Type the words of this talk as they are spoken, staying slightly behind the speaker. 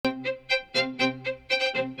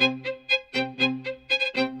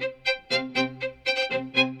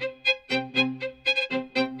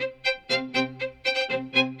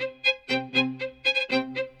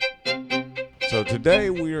So today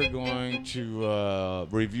we are going to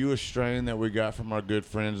review a strain that we got from our good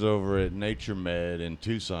friends over at Nature Med in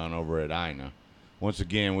Tucson over at INA. Once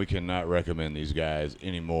again, we cannot recommend these guys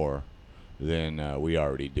any more than we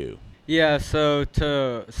already do. Yeah, so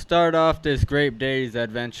to start off this Grape Days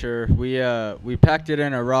adventure, we packed it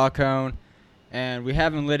in a raw cone, and we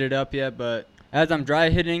haven't lit it up yet. But as I'm dry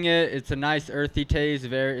hitting it, it's a nice earthy taste.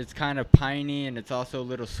 It's kind of piney, and it's also a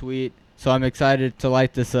little sweet. So I'm excited to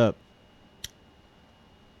light this up.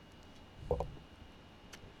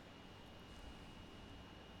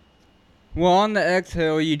 Well, on the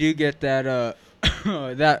exhale, you do get that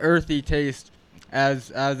that earthy taste, as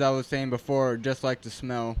I was saying before, just like the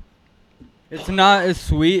smell. It's not as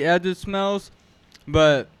sweet as it smells,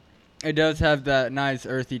 but it does have that nice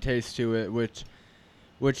earthy taste to it,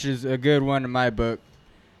 which is a good one in my book.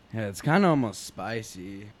 Yeah, it's kind of almost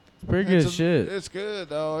spicy. It's pretty good shit. It's good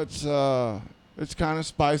though. It's kind of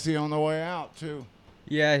spicy on the way out too.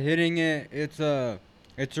 Yeah, hitting it,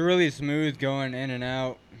 it's really smooth going in and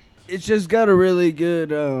out. It's just got a really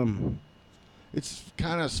good It's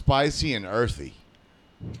kind of spicy and earthy.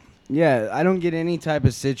 yeah, I don't get any type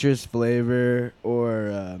of citrus flavor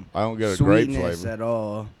or I don't get a grape sweetness flavor at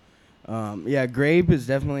all. Yeah, grape is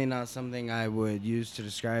definitely not something I would use to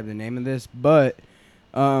describe the name of this, but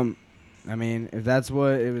I mean, if that's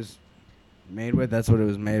what it was made with, that's what it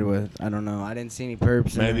was made with. I don't know. I didn't see any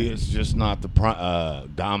perps. Maybe in it. it's just not the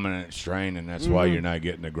dominant strain, and that's why you're not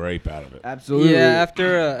getting the grape out of it. Absolutely. Yeah,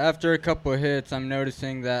 after a couple of hits, I'm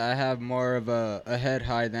noticing that I have more of a head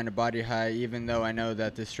high than a body high, even though I know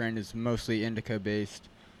that this strain is mostly indica based.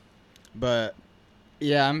 But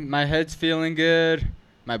yeah, my head's feeling good.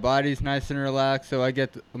 My body's nice and relaxed, so I'm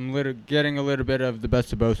getting a little bit of the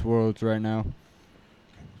best of both worlds right now.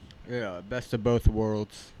 Yeah, best of both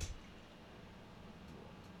worlds.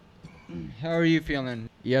 How are you feeling,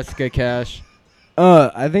 Yesca Cash?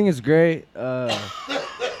 I think it's great.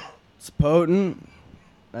 It's potent,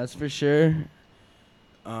 that's for sure.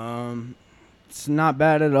 It's not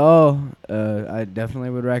bad at all. I definitely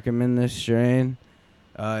would recommend this strain.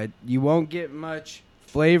 You won't get much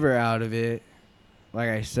flavor out of it, like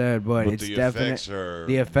I said, but it's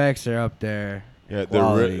definitely the effects are up there. Yeah,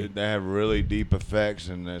 they have really deep effects,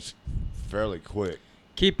 and it's fairly quick.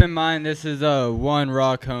 Keep in mind, this is one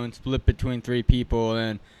raw cone split between 3 people,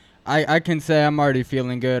 and I can say I'm already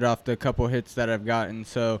feeling good off the couple hits that I've gotten.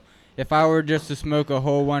 So if I were just to smoke a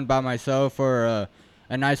whole one by myself or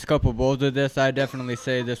a nice couple bowls of this, I definitely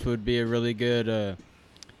say this would be a really good.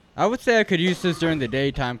 I would say I could use this during the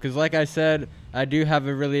daytime because, like I said, I do have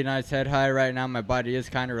a really nice head high right now. My body is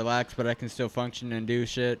kind of relaxed, but I can still function and do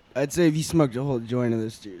shit. I'd say if you smoked a whole joint of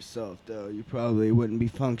this to yourself, though, you probably wouldn't be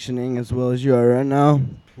functioning as well as you are right now.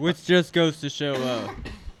 Which just goes to show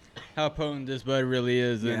how potent this bud really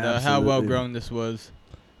is and how well grown this was.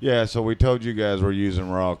 Yeah, so we told you guys we're using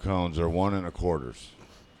raw cones. They're 1 1/4,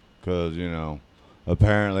 because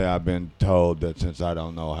apparently I've been told that since I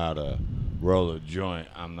don't know how to roll a joint,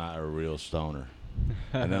 I'm not a real stoner.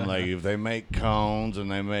 And then, like, if they make cones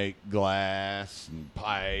and they make glass and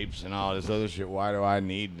pipes and all this other shit, why do I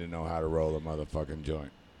need to know how to roll a motherfucking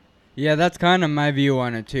joint? Yeah, that's kind of my view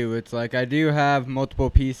on it, too. It's like I do have multiple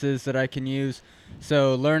pieces that I can use,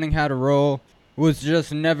 so learning how to roll was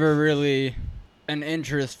just never really an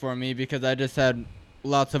interest for me because I just had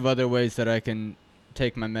lots of other ways that I can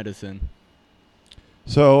take my medicine.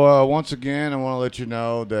 So, once again, I want to let you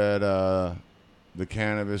know that the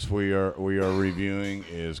cannabis we are reviewing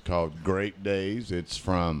is called Grape Days. It's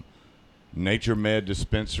from Nature Med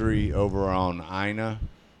Dispensary over on INA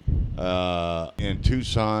in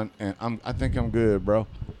Tucson, and I think I'm good, bro.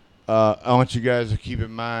 I want you guys to keep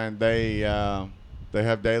in mind they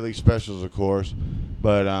have daily specials, of course,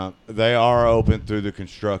 but they are open through the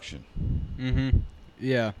construction.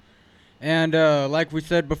 Yeah. And like we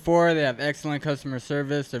said before, they have excellent customer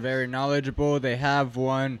service. They're very knowledgeable. They have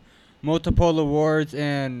won multiple awards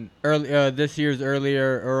in this year's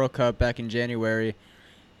earlier Earl Cup back in January.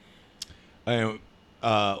 And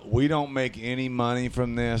we don't make any money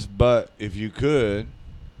from this, but if you could,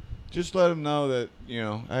 just let them know that,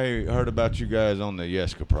 hey, heard about you guys on the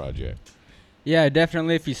Yesca Project. Yeah,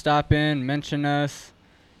 definitely. If you stop in, mention us,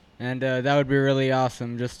 and that would be really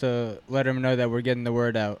awesome just to let them know that we're getting the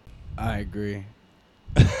word out. I agree.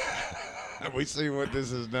 We see what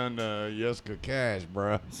this has done to Yesca Cash,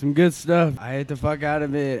 bro. Some good stuff. I hate the fuck out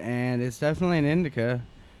of it, and it's definitely an indica,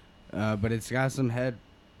 but it's got some head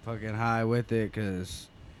fucking high with it because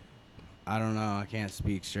I don't know. I can't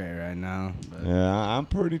speak straight right now. But Yeah, I'm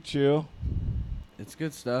pretty chill. it's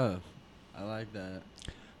good stuff. I like that.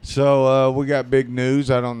 So we got big news.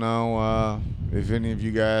 I don't know if any of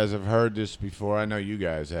you guys have heard this before. I know you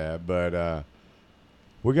guys have, but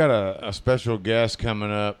we got a special guest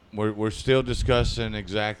coming up. We're still discussing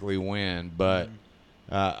exactly when, but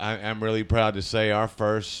I'm really proud to say our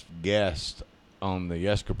first guest on the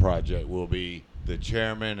Yesca Project will be the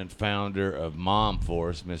chairman and founder of Mom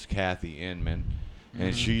Force, Miss Kathy Inman,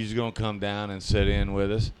 and she's going to come down and sit in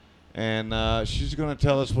with us. And she's going to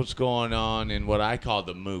tell us what's going on in what I call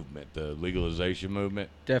the movement, the legalization movement.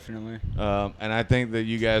 Definitely. And I think that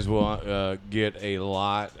you guys will get a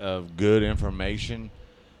lot of good information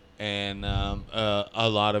and a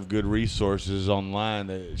lot of good resources online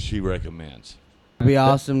that she recommends. It'd be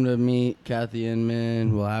awesome to meet Kathy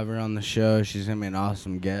Inman. We'll have her on the show. She's gonna be an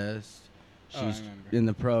awesome guest. She's in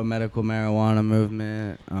the pro medical marijuana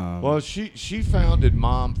movement. Well, she founded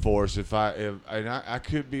Mom Force. If I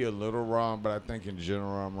could be a little wrong, but I think in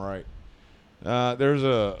general I'm right. There's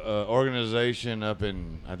a organization up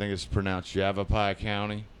in, I think it's pronounced Yavapai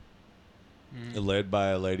County, led by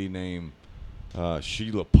a lady named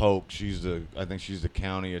Sheila Polk. I think she's the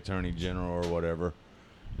county attorney general or whatever,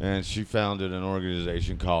 and she founded an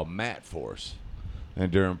organization called Mat Force.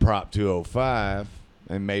 And during Prop 205,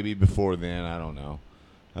 and maybe before then, I don't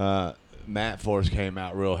know, Mat Force came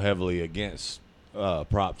out real heavily against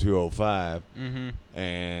Prop 205,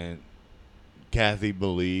 and Kathy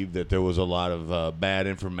believed that there was a lot of bad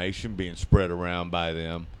information being spread around by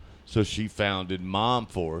them, so she founded Mom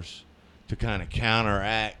Force to kind of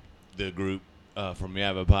counteract the group from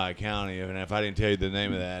Yavapai County. And if I didn't tell you the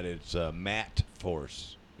name of that, it's Mat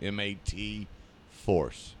Force, M-A-T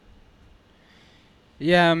Force.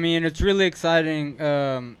 Yeah, I mean, it's really exciting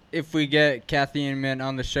if we get Kathy Inman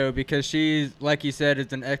on the show because she's, like you said,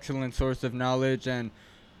 is an excellent source of knowledge, and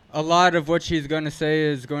a lot of what she's going to say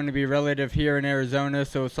is going to be relative here in Arizona,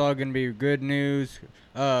 so it's all going to be good news,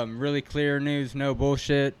 really clear news, no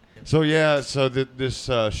bullshit. So this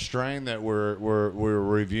strain that we're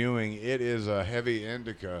reviewing, it is a heavy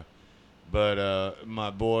indica, but my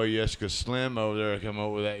boy Yesca Slim over there come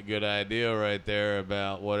up with that good idea right there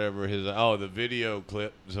about whatever the video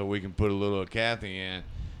clip, so we can put a little of Kathy in.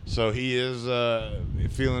 So he is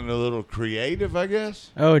feeling a little creative, I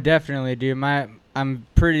guess. Oh, definitely, dude. I'm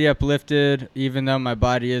pretty uplifted, even though my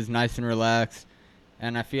body is nice and relaxed.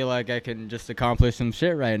 And I feel like I can just accomplish some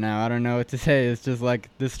shit right now. I don't know what to say. It's just like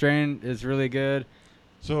the strain is really good.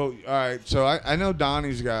 So, all right. So I know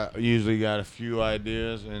Donnie's usually got a few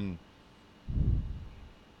ideas and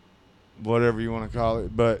whatever you want to call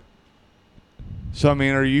it. But, so, I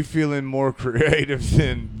mean, are you feeling more creative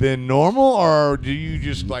than normal? Or do you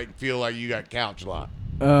just, feel like you got couch lock?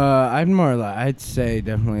 I'd say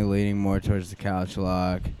definitely leaning more towards the couch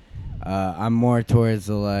lock. I'm more towards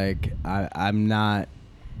the I'm not.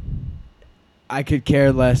 I could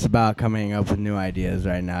care less about coming up with new ideas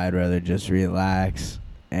right now. I'd rather just relax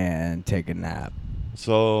and take a nap.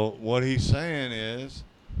 So what he's saying is,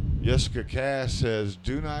 Jessica Cass says,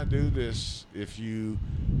 do not do this if you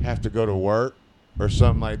have to go to work or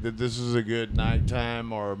something like that. This is a good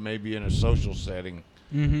nighttime or maybe in a social setting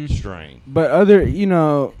strain. But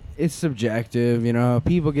it's subjective,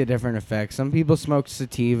 people get different effects. Some people smoke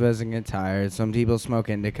sativas and get tired. Some people smoke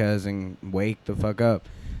indicas and wake the fuck up.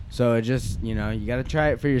 So it just, you got to try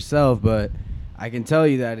it for yourself. But I can tell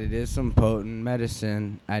you that it is some potent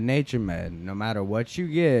medicine at Nature Med. No matter what you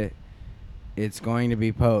get, it's going to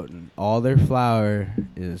be potent. All their flower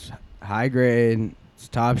is high grade. It's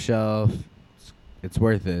top shelf. It's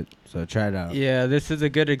worth it. So try it out. Yeah, this is a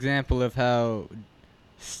good example of how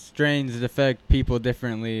strains affect people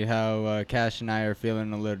differently, how Cash and I are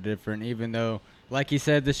feeling a little different, even though, like you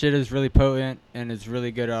said, the shit is really potent and it's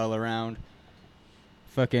really good all around.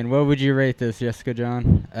 Fucking, what would you rate this, Jessica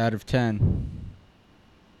John, out of 10?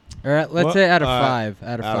 Or let's say out of 5.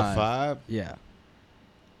 Out of 5? Yeah.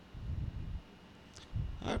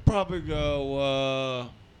 I'd probably go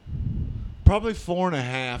probably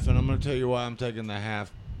 4.5, and I'm going to tell you why I'm taking the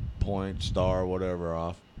half point, star, whatever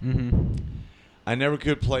off. I never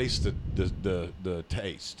could place the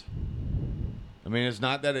taste. I mean, it's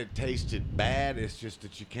not that it tasted bad. It's just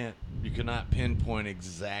that you cannot pinpoint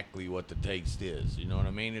exactly what the taste is. You know what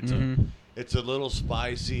I mean? It's a little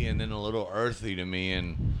spicy and then a little earthy to me,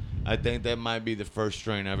 and I think that might be the first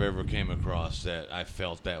strain I've ever came across that I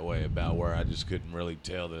felt that way about, where I just couldn't really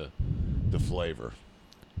tell the flavor.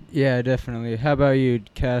 Yeah, definitely. How about you,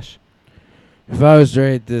 Cash? If I was to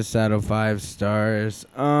rate this out of 5 stars,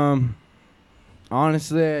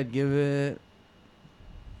 honestly,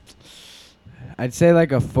 I'd say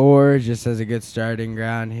like a 4, just as a good starting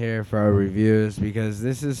ground here for our reviews, because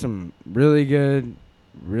this is some really good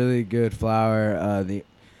flour.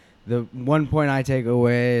 the one point I take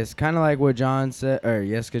away is kind of like what John said, or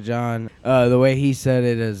Yesca John. The way he said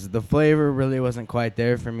it is the flavor really wasn't quite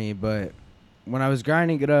there for me, but when I was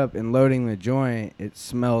grinding it up and loading the joint, it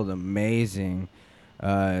smelled amazing.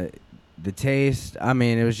 The taste, I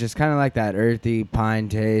mean, it was just kind of like that earthy pine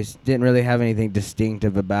taste. Didn't really have anything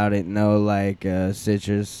distinctive about it. No, like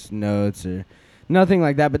citrus notes or nothing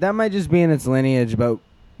like that. But that might just be in its lineage. But,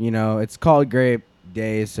 you know, it's called Grape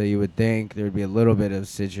Days, so you would think there would be a little bit of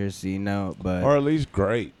citrusy note. But Or at least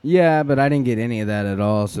great. yeah, but I didn't get any of that at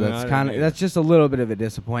all. So No, I that's didn't kind of either. that's just a little bit of a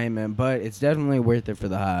disappointment. But it's definitely worth it for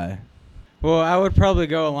the high. Well, I would probably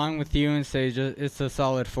go along with you and say it's a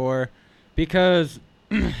solid 4, because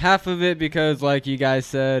half of it because, like you guys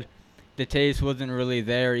said, the taste wasn't really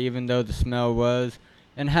there, even though the smell was,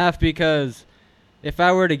 and half because if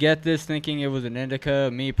I were to get this thinking it was an indica,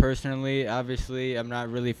 me personally, obviously, I'm not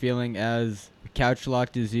really feeling as couch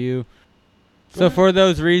locked as you. So for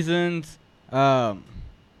those reasons, yeah,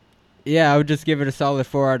 I would just give it a solid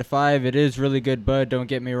 4 out of 5. It is really good bud, don't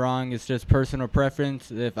get me wrong. It's just personal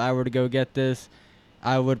preference. If I were to go get this,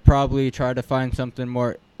 I would probably try to find something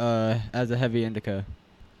more as a heavy indica.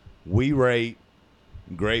 We rate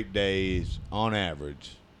Grape Days on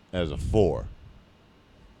average as a 4.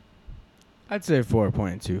 I'd say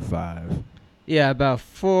 4.25. Yeah, about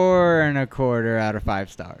 4.25 out of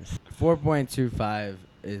 5 stars. 4.25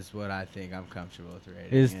 is what I think I'm comfortable with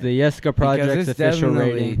rating. Is it. the Yesca Project's it's official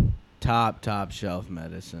definitely rating. top shelf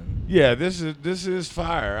medicine. Yeah, this is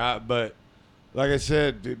fire. But like I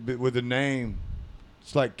said, with the name,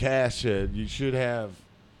 it's like Cash said, you should have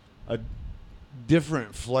a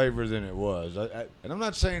different flavor than it was. And I'm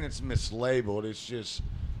not saying it's mislabeled. It's just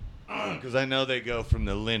because I know they go from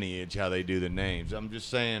the lineage how they do the names. I'm just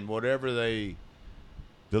saying whatever the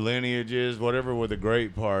lineage is, whatever what the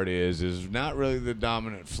grape part is not really the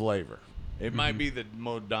dominant flavor. It might be the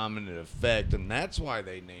more dominant effect, and that's why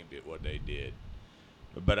they named it what they did.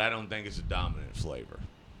 But I don't think it's a dominant flavor.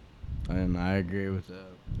 And I agree with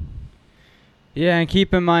that. Yeah, and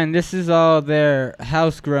keep in mind, this is all their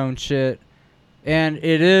house-grown shit. And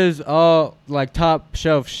it is all, like,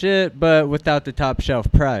 top-shelf shit, but without the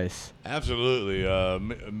top-shelf price. Absolutely.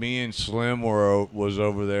 Me and Slim was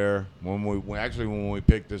over there when we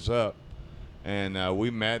picked this up, and we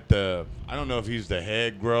met I don't know if he's the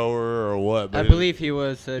head grower or what, but I believe he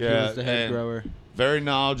was he yeah, was the head and grower. very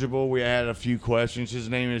knowledgeable. We had a few questions. His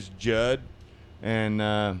name is Judd,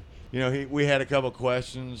 and we had a couple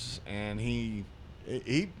questions, and he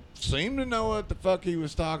seemed to know what the fuck he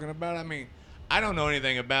was talking about. I mean, I don't know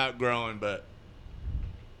anything about growing, but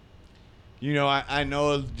I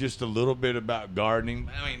know just a little bit about gardening.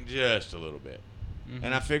 I mean, just a little bit. Mm-hmm.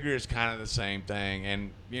 And I figure it's kind of the same thing.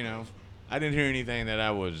 And, I didn't hear anything that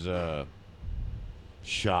I was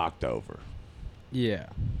shocked over. Yeah.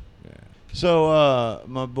 Yeah. So,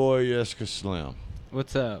 my boy Yesca Slim,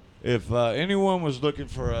 What's up? if anyone was looking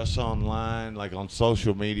for us online, like on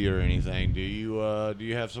social media or anything, do you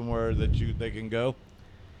have somewhere that they can go?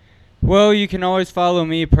 Well, you can always follow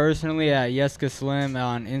me personally at Yesca Slim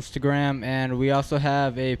on Instagram, and we also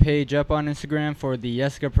have a page up on Instagram for the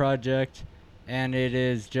Yesca Project, and it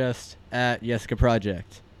is just at Yesca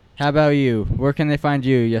Project. How about you? Where can they find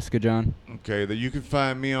you, Yesca John? Okay, you can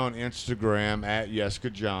find me on Instagram at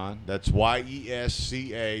Yesca John. That's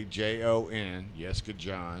YescaJon, Yesca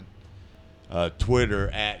John. Twitter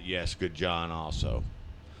at Yesca John also.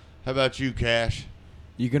 How about you, Cash?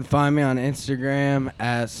 You can find me on Instagram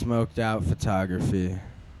at Smoked Out Photography.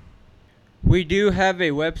 We do have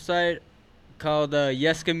a website called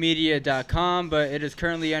yescamedia.com, but it is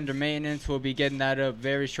currently under maintenance. We'll be getting that up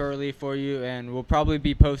very shortly for you, and we'll probably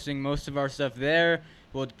be posting most of our stuff there.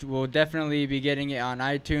 We'll definitely be getting it on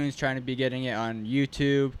iTunes, trying to be getting it on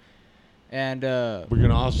YouTube, and we're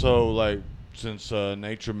gonna also, since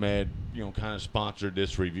Nature Med, kind of sponsored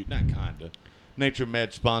this review. Not kinda. Nature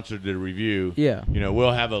Med sponsored the review. Yeah.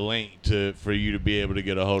 We'll have a link for you to be able to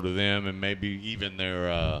get a hold of them and maybe even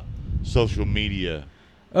their social media.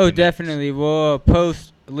 Oh, definitely. We'll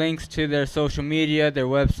post links to their social media, their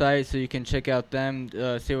website, so you can check out them,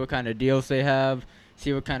 see what kind of deals they have,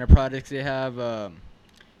 see what kind of products they have.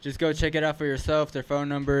 Just go check it out for yourself, their phone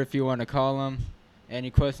number if you want to call them. Any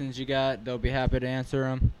questions you got, they'll be happy to answer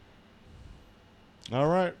them. All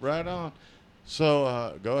right, right on.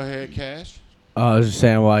 So go ahead, Cash. I was just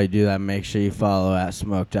saying, while you do that, make sure you follow at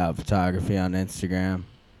Smoked Out Photography on Instagram.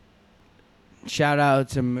 Shout out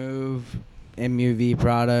to Move MUV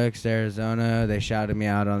Products, Arizona. They shouted me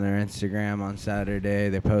out on their Instagram on Saturday.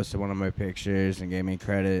 They posted one of my pictures and gave me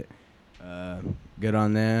credit. Good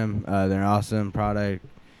on them. They're an awesome product.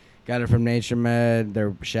 Got it from Nature Med.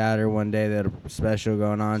 Their shatter one day, they had a special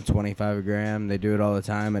going on, 25 a gram. They do it all the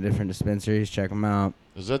time at different dispensaries. Check them out.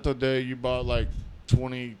 Is that the day you bought like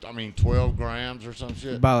 12 grams or some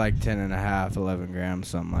shit? About like 10 and a half, 11 grams,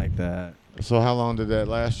 something like that. So how long did that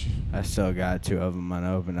last you? I still got 2 of them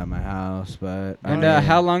unopened at my house, but And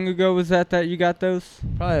how long ago was that you got those?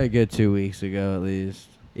 probably a good 2 weeks ago at least.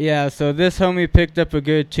 Yeah, so this homie picked up a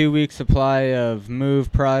good 2-week supply of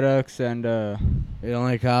Move products, and It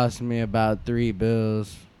only cost me about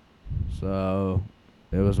 $3, so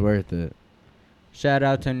it was worth it. shout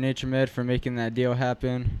out to Nature Med for making that deal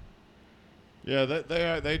happen. Yeah,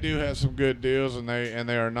 they do have some good deals, and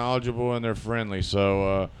they are knowledgeable and they're friendly.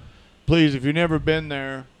 So please, if you've never been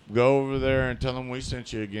there, go over there and tell them we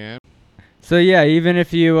sent you again. So yeah, even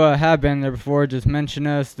if you have been there before, just mention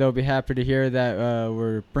us. They'll be happy to hear that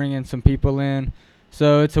we're bringing some people in.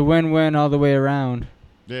 So it's a win-win all the way around.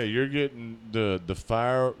 Yeah, you're getting the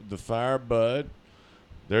fire bud.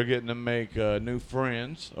 They're getting to make new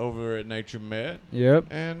friends over at Nature Med. Yep.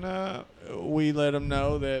 And we let them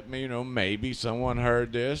know that maybe someone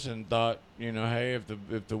heard this and thought, hey,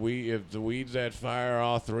 if the weed's that fire,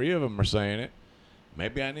 all 3 of them are saying it.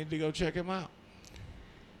 Maybe I need to go check them out.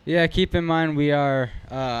 Yeah, keep in mind we are,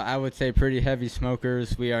 I would say, pretty heavy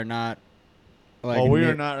smokers. We are not. We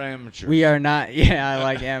are not amateurs. We are not. Yeah, I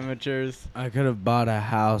like amateurs. I could have bought a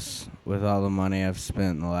house with all the money I've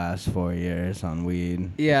spent in the last 4 years on weed.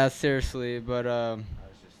 Yeah, seriously, but Well,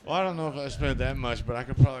 I don't know if I spent that much, but I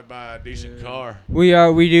could probably buy a decent car. we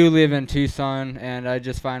do live in Tucson, and I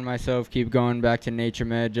just find myself keep going back to Nature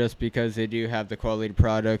Med just because they do have the quality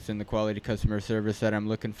products and the quality customer service that I'm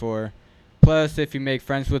looking for. Plus, if you make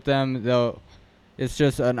friends with them, it's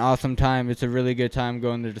just an awesome time. It's a really good time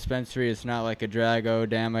going to the dispensary. It's not like a drag. Oh,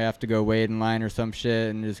 damn, I have to go wait in line or some shit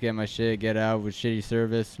and just get my shit, get out with shitty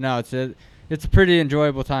service. No, it's a pretty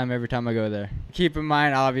enjoyable time every time I go there. Keep in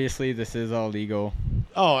mind, obviously, this is all legal.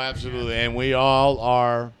 Oh, absolutely. And we all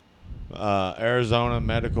are Arizona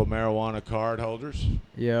medical marijuana card holders,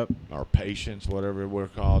 Yep. or patients, whatever we're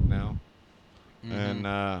called now. Mhm.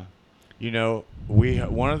 And,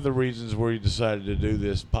 one of the reasons we decided to do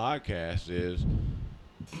this podcast is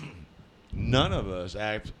none of us,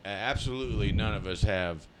 absolutely none of us,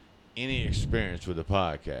 have any experience with a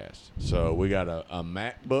podcast. So we got a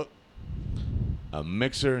MacBook, a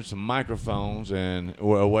mixer, and some microphones, and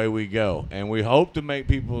away we go. And we hope to make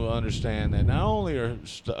people understand that not only are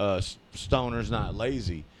stoners not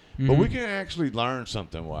lazy, but we can actually learn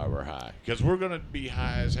something while we're high, because we're going to be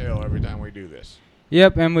high as hell every time we do this.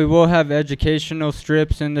 Yep, and we will have educational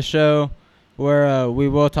strips in the show where we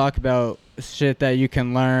will talk about shit that you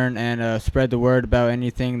can learn and spread the word about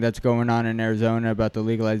anything that's going on in Arizona about the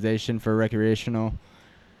legalization for recreational.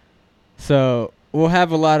 So we'll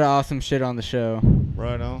have a lot of awesome shit on the show.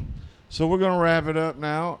 Right on. So we're going to wrap it up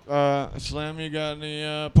now. Slim, you got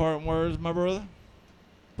any parting words, my brother?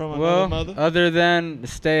 From another mother? Other than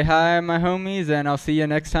stay high, my homies, and I'll see you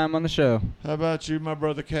next time on the show. How about you, my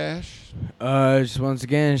brother Cash? Just once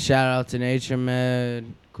again, shout out to Nature Med.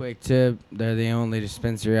 Quick tip, they're the only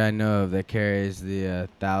dispensary I know of that carries the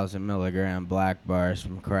 1,000 milligram black bars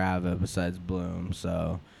from Carava besides Bloom.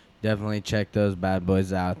 So definitely check those bad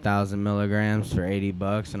boys out. 1,000 milligrams for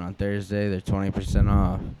 $80, and on Thursday they're 20%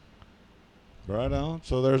 off. Right on.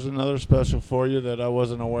 So there's another special for you that I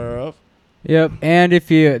wasn't aware of. Yep, and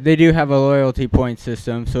they do have a loyalty point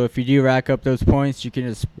system, so if you do rack up those points, you can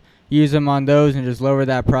just use them on those and just lower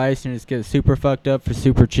that price and just get super fucked up for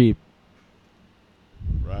super cheap.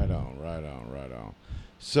 Right on, right on, right on.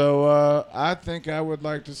 So I think I would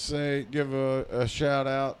like to give a shout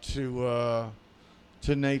out to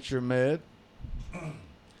Nature Med. I'd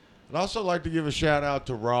also like to give a shout out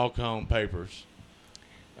to Raw Cone Papers.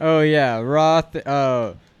 Oh yeah, Roth.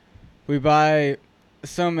 We buy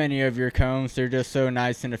so many of your cones. They're just so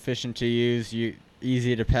nice and efficient to use.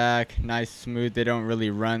 Easy to pack, nice, smooth. They don't really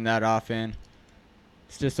run that often.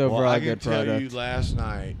 It's just overall a good product. I can tell you, last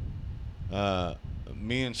night,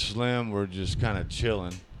 me and Slim were just kind of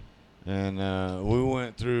chilling, and we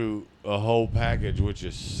went through a whole package, which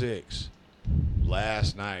is 6,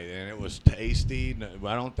 last night, and it was tasty.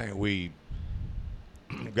 I don't think we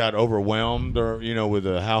got overwhelmed or with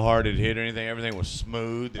how hard it hit or anything. Everything was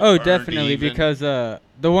smooth. Oh, definitely, because the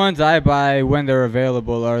ones I buy when they're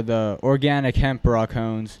available are the organic hemp raw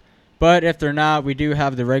cones. But if they're not, we do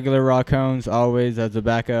have the regular raw cones always as a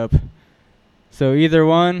backup. So either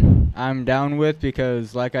one I'm down with,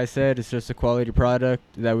 because like I said, it's just a quality product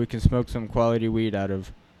that we can smoke some quality weed out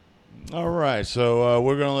of. All right, so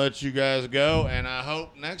we're going to let you guys go, and I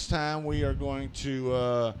hope next time we are going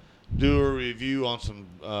to do a review on some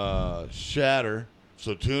shatter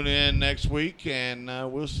So tune in next week, and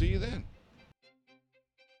we'll see you then.